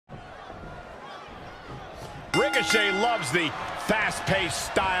Ricochet loves the fast-paced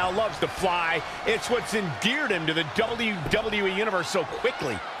style, loves to fly. It's what's endeared him to the WWE Universe so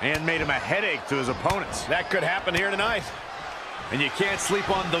quickly. And made him a headache to his opponents. That could happen here tonight. And you can't sleep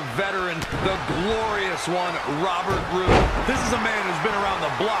on the veteran, the glorious one, Robert Roobe. This is a man who's been around the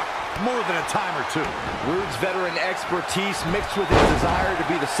block more than a time or two. Roobe's veteran expertise mixed with his desire to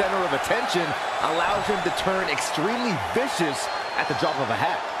be the center of attention allows him to turn extremely vicious at the drop of a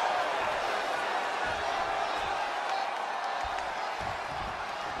hat.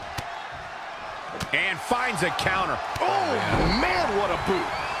 And finds a counter. Oh, man, what a boot.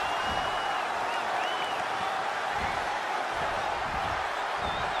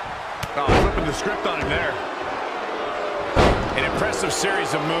 Oh, flipping the script on him there. An impressive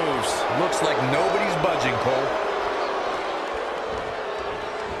series of moves. Looks like nobody's budging, Cole.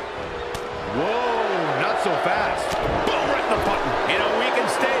 Whoa, not so fast. Boom, right in the button. You know, we can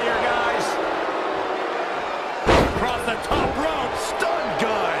stay here, guys. Across the top rope. Stun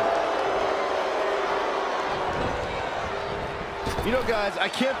gun. You know, guys, I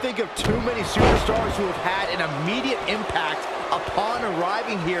can't think of too many superstars who have had an immediate impact upon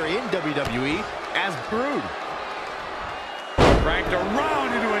arriving here in WWE as Roobe. Cranked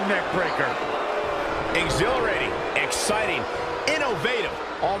around into a neck breaker. Exhilarating, exciting, innovative.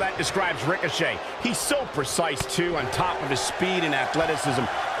 All that describes Ricochet. He's so precise, too, on top of his speed and athleticism.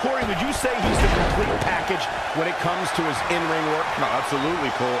 Corey, would you say he's the complete package when it comes to his in-ring work? No, absolutely,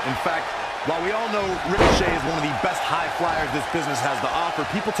 Cole. In fact, while we all know Ricochet is one of the best high flyers this business has to offer,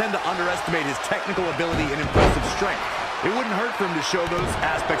 people tend to underestimate his technical ability and impressive strength. It wouldn't hurt for him to show those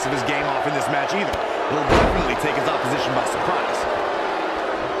aspects of his game off in this match either. He'll definitely take his opposition by surprise.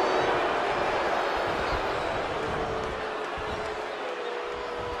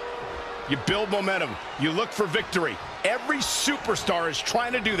 You build momentum. You look for victory. Every superstar is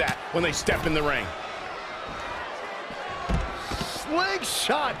trying to do that when they step in the ring.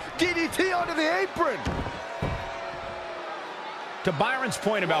 Slingshot! DDT onto the apron! To Byron's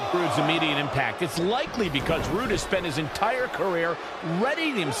point about Roobe's immediate impact, it's likely because Roobe has spent his entire career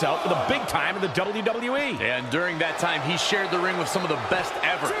readying himself for the big time of the WWE. And during that time, he shared the ring with some of the best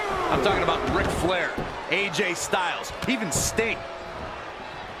ever. I'm talking about Ric Flair, AJ Styles, even Sting.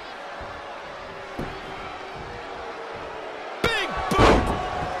 Big boot!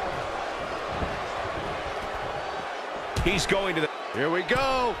 He's going to the... Here we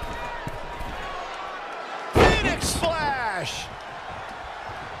go! Phoenix Splash!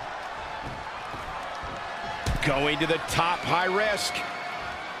 Going to the top, high risk.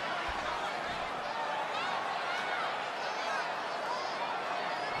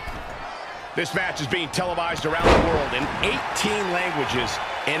 This match is being televised around the world in 18 languages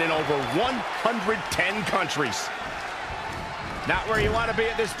and in over 110 countries. Not where you want to be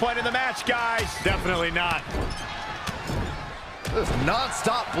at this point in the match, guys. Definitely not. This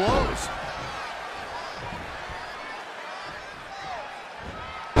non-stop blows.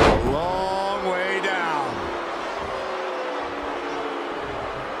 A long way down.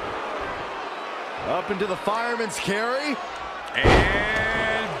 Up into the fireman's carry.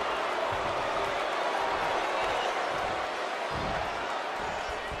 And...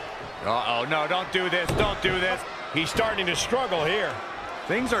 uh-oh, no, don't do this, don't do this. He's starting to struggle here.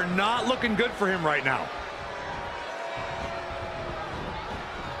 Things are not looking good for him right now.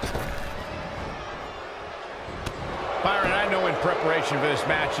 Byron, I know in preparation for this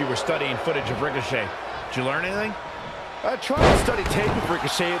match you were studying footage of Ricochet. Did you learn anything? I tried to study tape of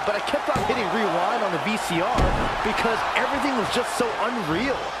Ricochet, but I kept on hitting rewind on the VCR because everything was just so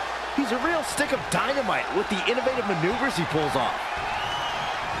unreal. He's a real stick of dynamite with the innovative maneuvers he pulls off.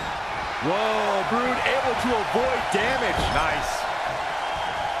 Whoa, Roobe able to avoid damage. Nice.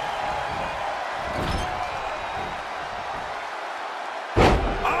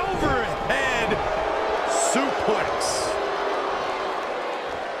 Overhead suplex.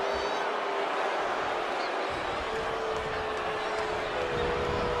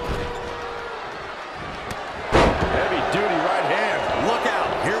 Heavy-duty right hand. Look out.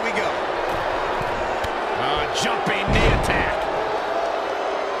 Here we go. Jumping knee attack.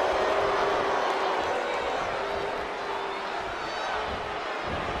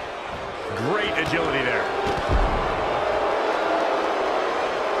 Great agility there.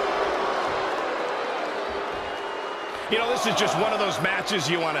 You know, this is just one of those matches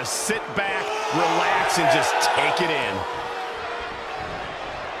you want to sit back, relax, and just take it in.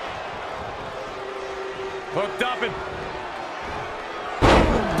 Hooked up and...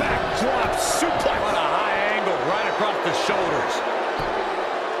 backdrop suplex. On a high angle right across the shoulders.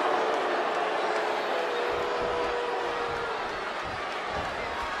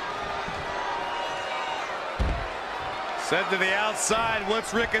 Sent to the outside.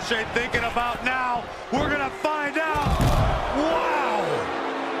 What's Ricochet thinking about now? We're going to find out. Wow!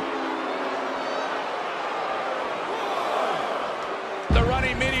 The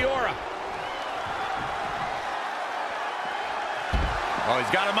running Meteora. Oh,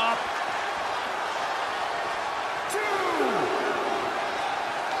 he's got him up. 2.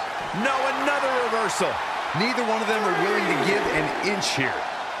 No, another reversal. Neither one of them are willing to give an inch here.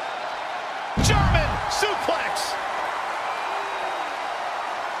 German suplex.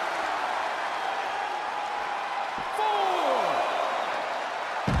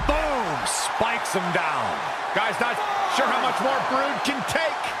 Boom! Spikes him down. Guy's not sure how much more Brood can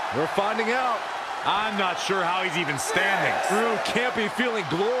take. We're finding out. I'm not sure how he's even standing. Drew can't be feeling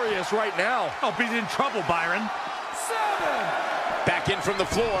glorious right now. Hope he's in trouble, Byron. 7. Back in from the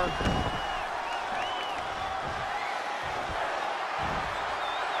floor.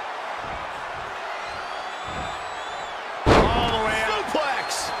 All the way out.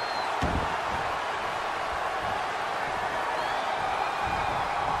 Suplex.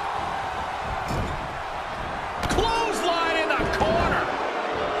 Clothesline in the corner.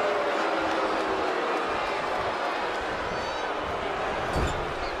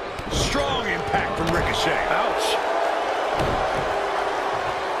 Strong impact from Ricochet. Ouch.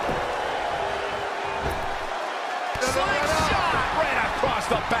 Slingshot right across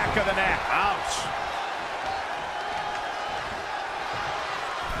the back of the neck. Ouch.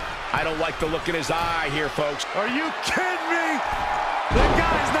 I don't like the look in his eye here, folks. Are you kidding me? The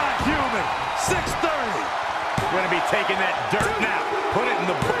guy's not human. 6:30. We're going to be taking that dirt now. Put it in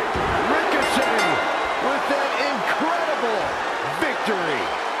the book. Ricochet with that incredible victory.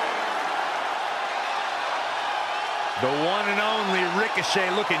 The one and only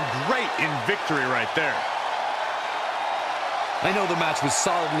Ricochet looking great in victory right there. I know the match was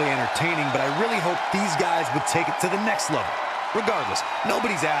solidly entertaining, but I really hope these guys would take it to the next level. Regardless,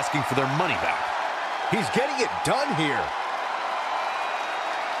 nobody's asking for their money back. He's getting it done here.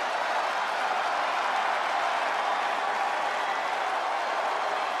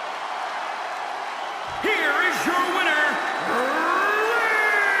 Here is your winner,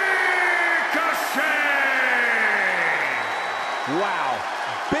 Ricochet! Wow,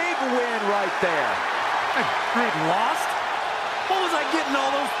 big win right there. I had lost? What was I getting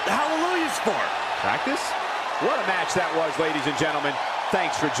all those hallelujahs for? Practice? What a match that was, ladies and gentlemen.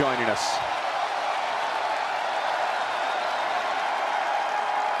 Thanks for joining us.